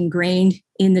of gets ingrained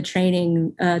in the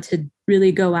training to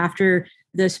really go after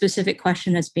the specific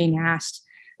question that's being asked.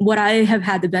 What I have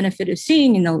had the benefit of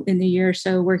seeing in the year or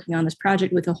so working on this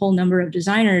project with a whole number of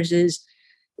designers is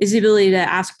the ability to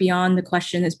ask beyond the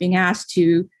question that's being asked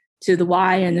to the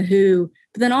why and the who,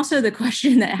 but then also the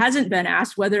question that hasn't been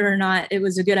asked, whether or not it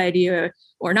was a good idea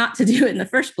or not to do it in the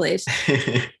first place.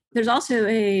 There's also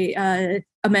a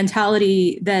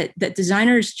mentality that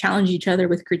designers challenge each other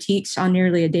with critiques on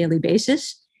nearly a daily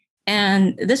basis.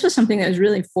 And this was something that was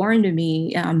really foreign to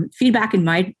me. Feedback in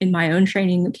my own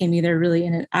training that came either really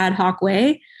in an ad hoc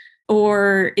way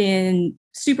or in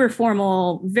super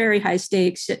formal, very high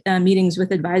stakes meetings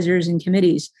with advisors and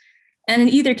committees. And in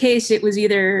either case, it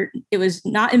was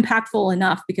not impactful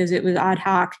enough because it was ad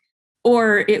hoc,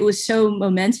 or it was so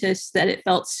momentous that it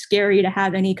felt scary to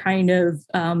have any kind of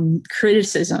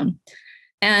criticism.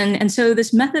 And so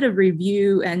this method of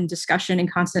review and discussion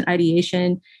and constant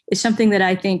ideation is something that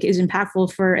I think is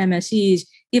impactful for MSEs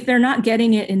if they're not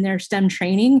getting it in their STEM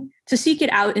training, to seek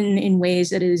it out in ways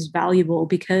that is valuable,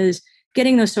 because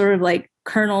getting those sort of like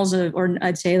kernels of, or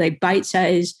I'd say like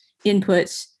bite-sized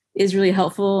inputs is really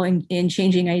helpful in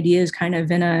changing ideas kind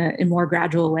of in a more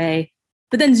gradual way.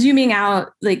 But then zooming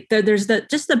out, like there's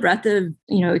just the breadth of,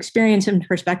 experience and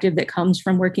perspective that comes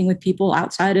from working with people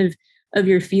outside of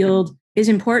your field is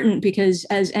important, because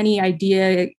as any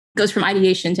idea goes from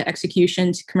ideation to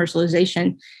execution to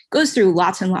commercialization, goes through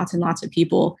lots and lots and lots of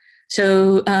people.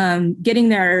 So getting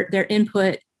their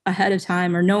input ahead of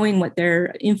time, or knowing what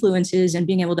their influence is and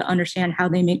being able to understand how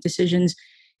they make decisions,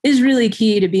 is really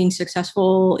key to being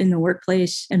successful in the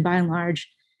workplace and by and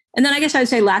large. And then I guess I would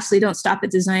say lastly, don't stop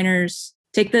at designers.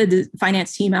 Take the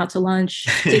finance team out to lunch,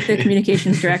 take the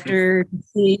communications director,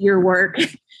 see your work,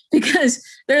 because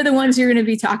they're the ones who are going to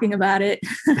be talking about it.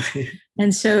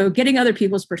 And so getting other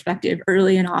people's perspective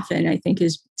early and often, I think,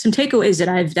 is some takeaways that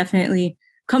I've definitely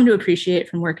come to appreciate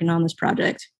from working on this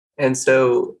project. And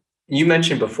so you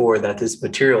mentioned before that this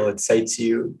material excites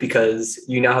you because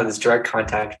you now have this direct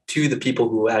contact to the people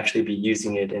who will actually be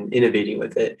using it and innovating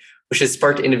with it, which has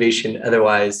sparked innovation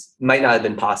otherwise might not have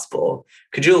been possible.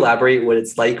 Could you elaborate what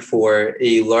it's like for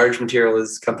a large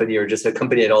materials company or just a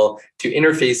company at all to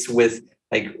interface with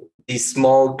like these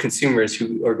small consumers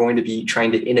who are going to be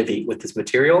trying to innovate with this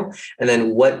material? And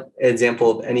then what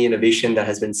example of any innovation that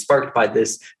has been sparked by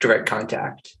this direct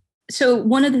contact? So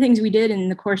one of the things we did in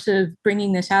the course of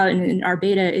bringing this out in our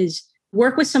beta is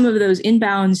work with some of those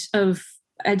inbounds of,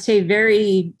 I'd say,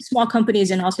 very small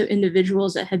companies and also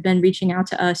individuals that had been reaching out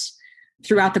to us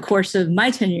throughout the course of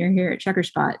my tenure here at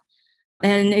Checkerspot.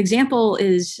 And an example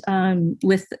is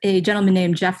with a gentleman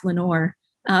named Jeff Lenore.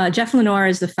 Jeff Lenore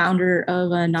is the founder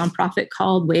of a nonprofit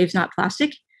called Waves Not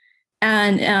Plastic.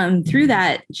 And through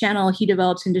that channel, he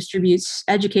develops and distributes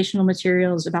educational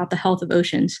materials about the health of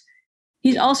oceans.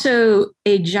 He's also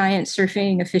a giant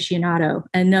surfing aficionado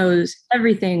and knows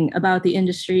everything about the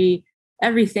industry,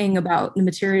 everything about the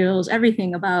materials,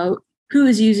 everything about who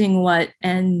is using what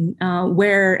and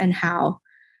where and how.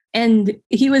 And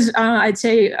he was, I'd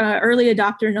say, early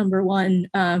adopter number one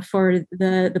for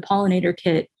the pollinator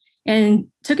kit, and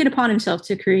took it upon himself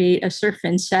to create a surf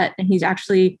fin set. And he's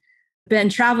actually been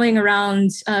traveling around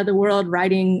the world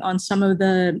riding on some of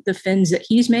the fins that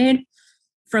he's made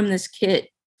from this kit.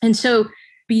 And so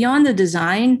beyond the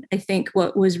design, I think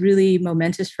what was really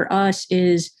momentous for us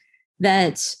is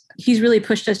that he's really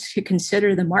pushed us to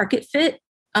consider the market fit,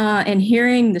 and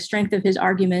hearing the strength of his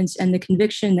arguments and the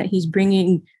conviction that he's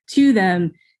bringing to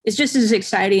them is just as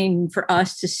exciting for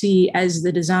us to see as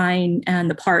the design and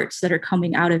the parts that are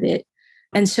coming out of it.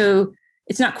 And so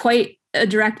it's not quite a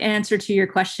direct answer to your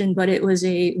question, but it was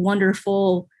a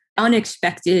wonderful,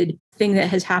 unexpected thing that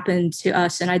has happened to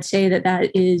us. And I'd say that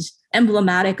that is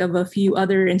emblematic of a few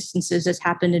other instances that's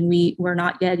happened, and we were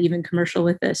not yet even commercial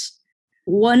with this.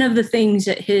 One of the things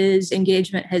that his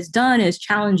engagement has done is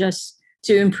challenge us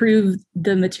to improve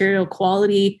the material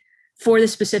quality for the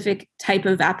specific type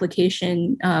of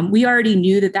application. We already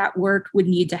knew that that work would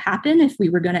need to happen if we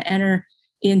were going to enter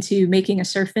into making a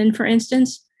surf fin, for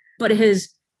instance, but it has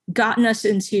gotten us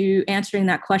into answering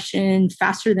that question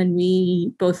faster than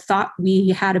we both thought we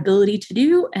had ability to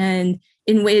do, and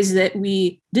in ways that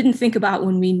we didn't think about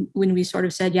when we sort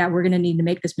of said, yeah, we're going to need to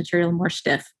make this material more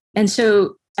stiff. And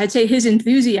so I'd say his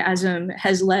enthusiasm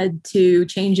has led to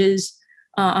changes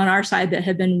on our side that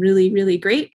have been really, really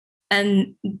great,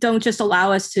 and don't just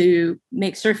allow us to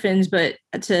make surf fins, but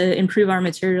to improve our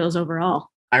materials overall.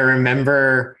 I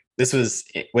remember this was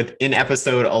in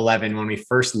episode 11 when we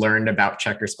first learned about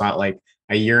Checkerspot, like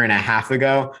a year and a half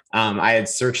ago. I had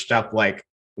searched up like,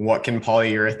 what can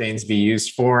polyurethanes be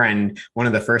used for? And one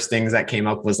of the first things that came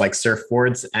up was like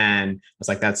surfboards. And I was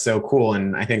like, that's so cool.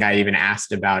 And I think I even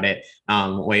asked about it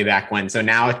way back when. So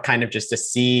now it's kind of just to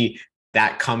see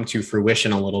that come to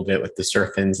fruition a little bit with the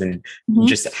surf fins, and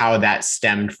just how that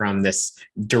stemmed from this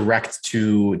direct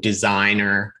to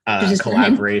designer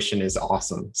collaboration is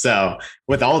awesome. So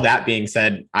with all that being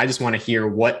said, I just want to hear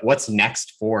what's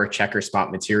next for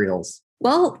Checkerspot Materials.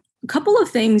 Well, a couple of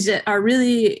things that are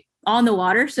really on the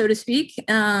water, so to speak,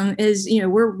 is,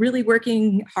 we're really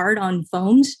working hard on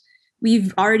foams.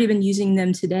 We've already been using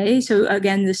them today. So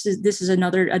again, this is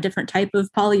a different type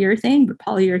of polyurethane, but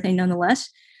polyurethane nonetheless.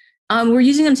 We're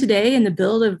using them today in the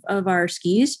build of our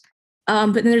skis.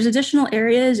 But then there's additional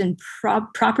areas and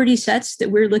property sets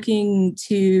that we're looking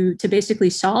to basically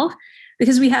solve,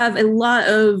 because we have a lot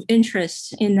of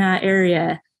interest in that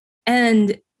area.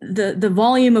 And the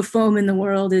volume of foam in the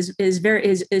world is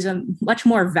a much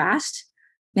more vast.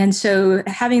 And so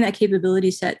having that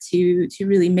capability set to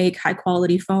really make high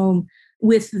quality foam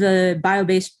with the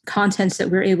bio-based contents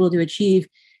that we're able to achieve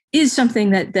is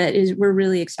something that we're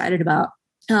really excited about.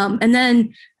 And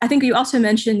then I think you also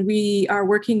mentioned we are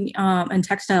working on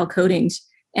textile coatings,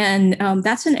 and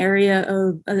that's an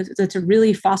area that's a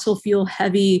really fossil fuel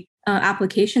heavy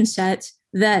application set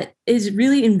that is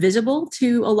really invisible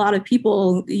to a lot of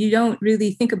people. You don't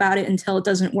really think about it until it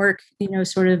doesn't work.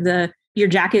 Sort of your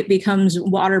jacket becomes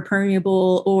water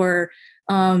permeable, or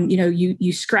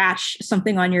you scratch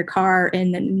something on your car,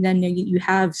 and then you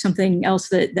have something else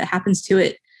that happens to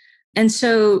it. And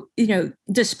so,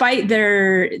 despite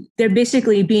they're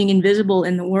basically being invisible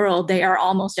in the world, they are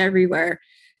almost everywhere.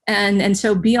 And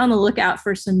so be on the lookout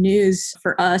for some news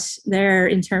for us there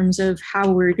in terms of how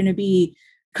we're going to be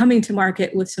coming to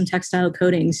market with some textile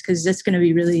coatings, because that's going to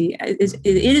be it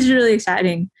is really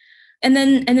exciting. And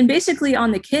then basically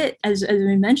on the kit, as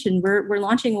we mentioned, we're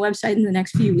launching a website in the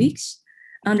next few weeks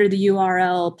under the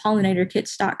URL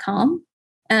pollinatorkits.com.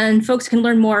 And folks can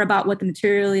learn more about what the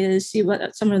material is, see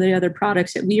what some of the other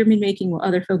products that we have been making, what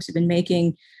other folks have been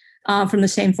making from the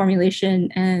same formulation,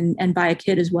 and buy a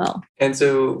kit as well. And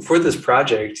so for this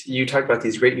project, you talked about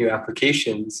these great new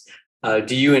applications.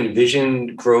 Do you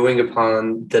envision growing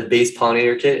upon the base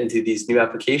pollinator kit into these new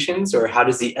applications, or how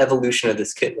does the evolution of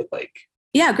this kit look like?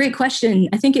 Yeah, great question.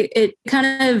 I think it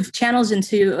kind of channels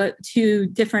into two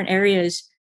different areas.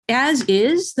 As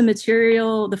is, the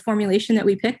material, the formulation that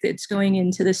we picked that's going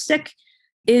into the stick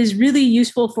is really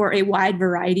useful for a wide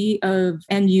variety of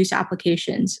end-use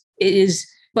applications.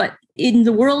 But in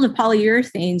the world of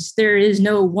polyurethanes, there is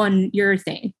no one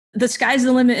urethane. the sky's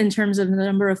the limit in terms of the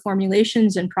number of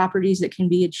formulations and properties that can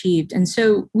be achieved. And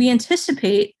so we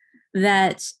anticipate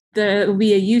that there will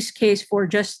be a use case for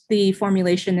just the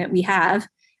formulation that we have,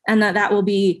 and that will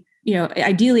be,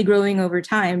 ideally growing over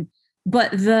time.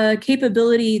 But the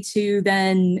capability to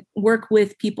then work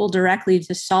with people directly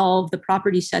to solve the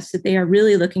property sets that they are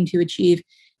really looking to achieve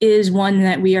is one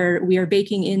that we are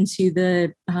baking into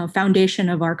the foundation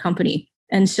of our company.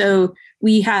 And so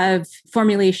we have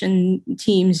formulation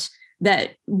teams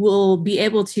that will be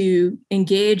able to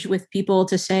engage with people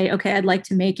to say, okay, I'd like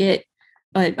to make it,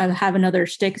 but I have another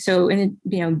stick. So,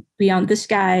 beyond this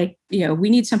guy, we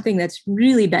need something that's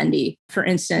really bendy, for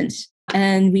instance,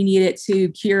 and we need it to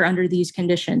cure under these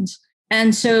conditions.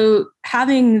 And so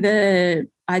having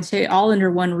I'd say all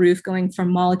under one roof, going from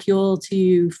molecule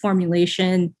to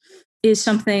formulation, is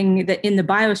something that in the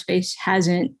biospace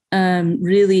hasn't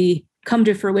really come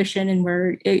to fruition. And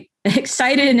we're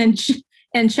excited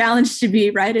and challenged to be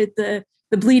right at the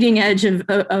bleeding edge of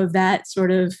that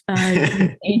sort of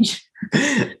change.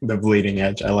 The bleeding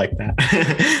edge. I like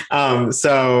that.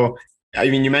 So,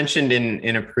 you mentioned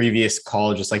in a previous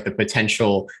call, just like the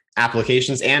potential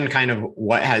applications and kind of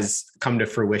what has come to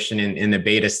fruition in the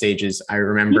beta stages. I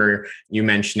remember you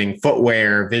mentioning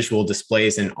footwear, visual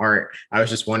displays, and art. I was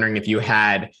just wondering if you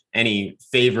had any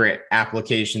favorite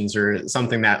applications or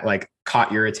something that like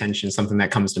caught your attention, something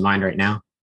that comes to mind right now.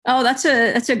 Oh, that's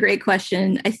a great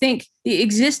question. I think the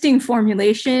existing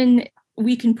formulation,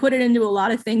 we can put it into a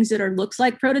lot of things that looks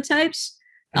like prototypes.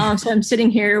 So I'm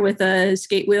sitting here with a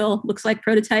skate wheel, looks like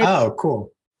prototype. Oh,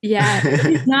 cool. Yeah,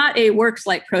 it's not a works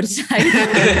like prototype.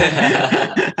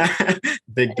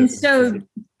 And so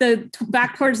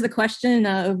back towards the question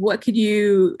of what could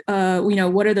you,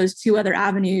 what are those two other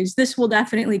avenues? This will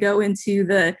definitely go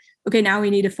into okay, now we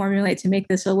need to formulate to make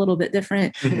this a little bit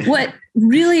different. What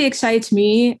really excites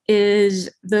me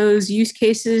is those use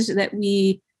cases that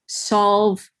we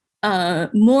solve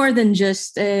more than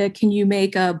just, can you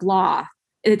make a blah?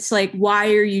 It's like,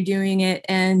 why are you doing it?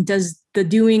 And does the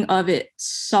doing of it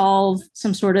solve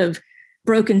some sort of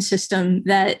broken system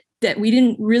that we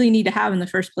didn't really need to have in the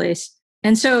first place?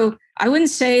 And so I wouldn't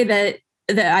say that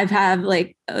I've had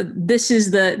like, this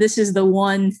is the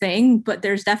one thing, but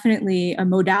there's definitely a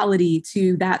modality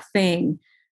to that thing.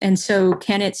 And so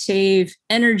can it save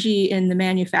energy in the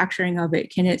manufacturing of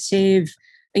it? Can it save,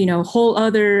 whole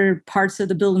other parts of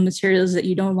the building materials that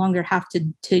you no longer have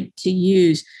to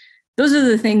use? Those are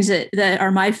the things that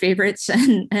are my favorites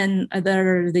and that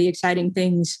are the exciting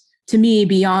things to me,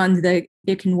 beyond that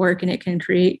it can work and it can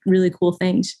create really cool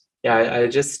things. Yeah, I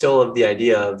just still love the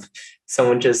idea of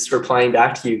someone just replying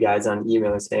back to you guys on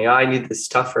email and saying, oh, I need this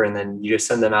tougher, and then you just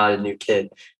send them out a new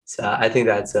kit. So I think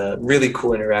that's a really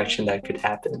cool interaction that could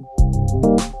happen.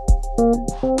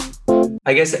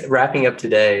 I guess wrapping up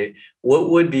today, what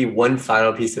would be one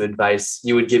final piece of advice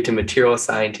you would give to material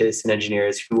scientists and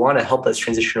engineers who want to help us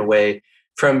transition away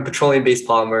from petroleum-based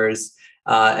polymers,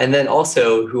 and then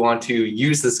also who want to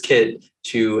use this kit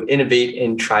to innovate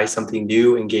and try something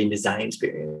new and gain design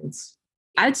experience?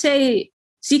 I'd say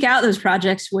seek out those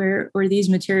projects where these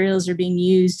materials are being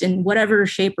used in whatever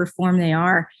shape or form they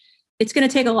are. It's going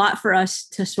to take a lot for us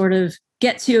to sort of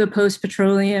get to a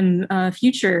post-petroleum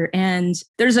future. And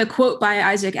there's a quote by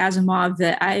Isaac Asimov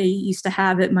that I used to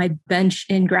have at my bench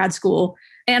in grad school,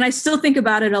 and I still think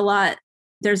about it a lot.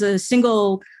 There's a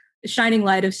single shining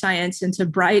light of science, and to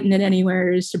brighten it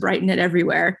anywhere is to brighten it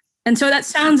everywhere. And so that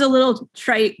sounds a little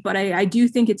trite, but I do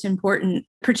think it's important,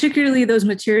 particularly those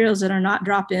materials that are not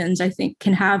drop-ins, I think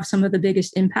can have some of the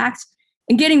biggest impacts.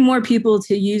 And getting more people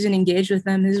to use and engage with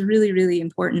them is really, really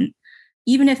important.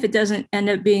 Even if it doesn't end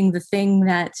up being the thing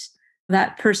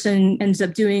that person ends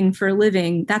up doing for a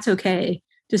living, that's okay.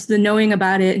 Just the knowing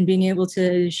about it and being able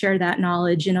to share that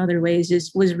knowledge in other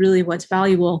ways was really what's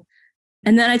valuable.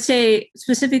 And then I'd say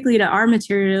specifically to our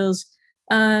materials,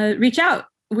 reach out.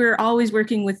 We're always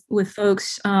working with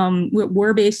folks.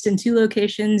 We're based in 2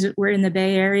 locations. We're in the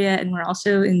Bay Area and we're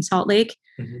also in Salt Lake.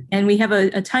 Mm-hmm. And we have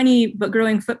a tiny but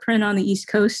growing footprint on the East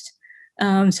Coast.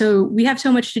 So we have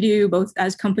so much to do, both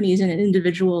as companies and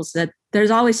individuals, that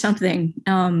there's always something.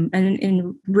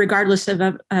 And regardless of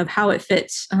how it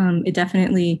fits, it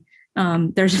definitely,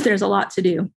 there's a lot to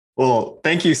do. Well,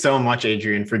 thank you so much,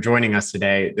 Adrian, for joining us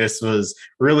today. This was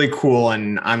really cool,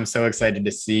 and I'm so excited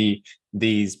to see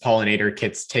these pollinator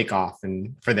kits take off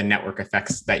and for the network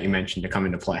effects that you mentioned to come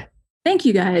into play. Thank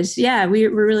you, guys. Yeah, we're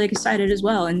really excited as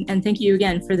well. And thank you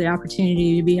again for the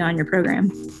opportunity to be on your program.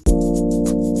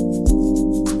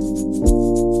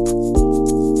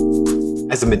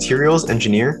 As a materials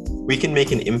engineer, we can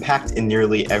make an impact in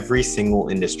nearly every single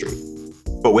industry.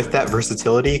 But with that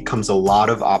versatility comes a lot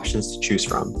of options to choose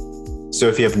from. So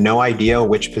if you have no idea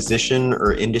which position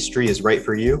or industry is right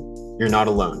for you, you're not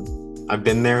alone. I've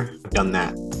been there, done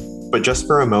that. But just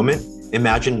for a moment,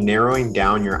 imagine narrowing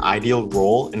down your ideal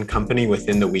role and company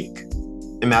within the week.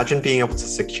 Imagine being able to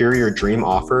secure your dream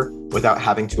offer without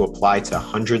having to apply to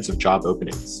hundreds of job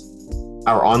openings.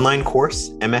 Our online course,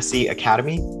 MSE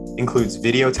Academy, includes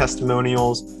video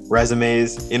testimonials,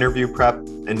 resumes, interview prep,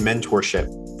 and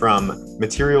mentorship from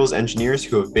materials engineers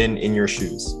who have been in your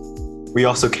shoes. We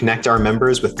also connect our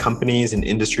members with companies and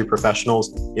industry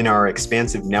professionals in our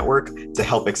expansive network to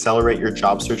help accelerate your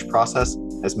job search process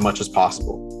as much as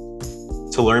possible.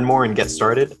 To learn more and get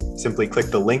started, simply click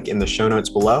the link in the show notes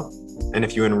below. And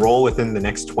if you enroll within the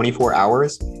next 24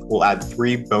 hours, we'll add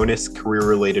 3 bonus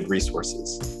career-related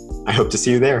resources. I hope to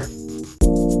see you there.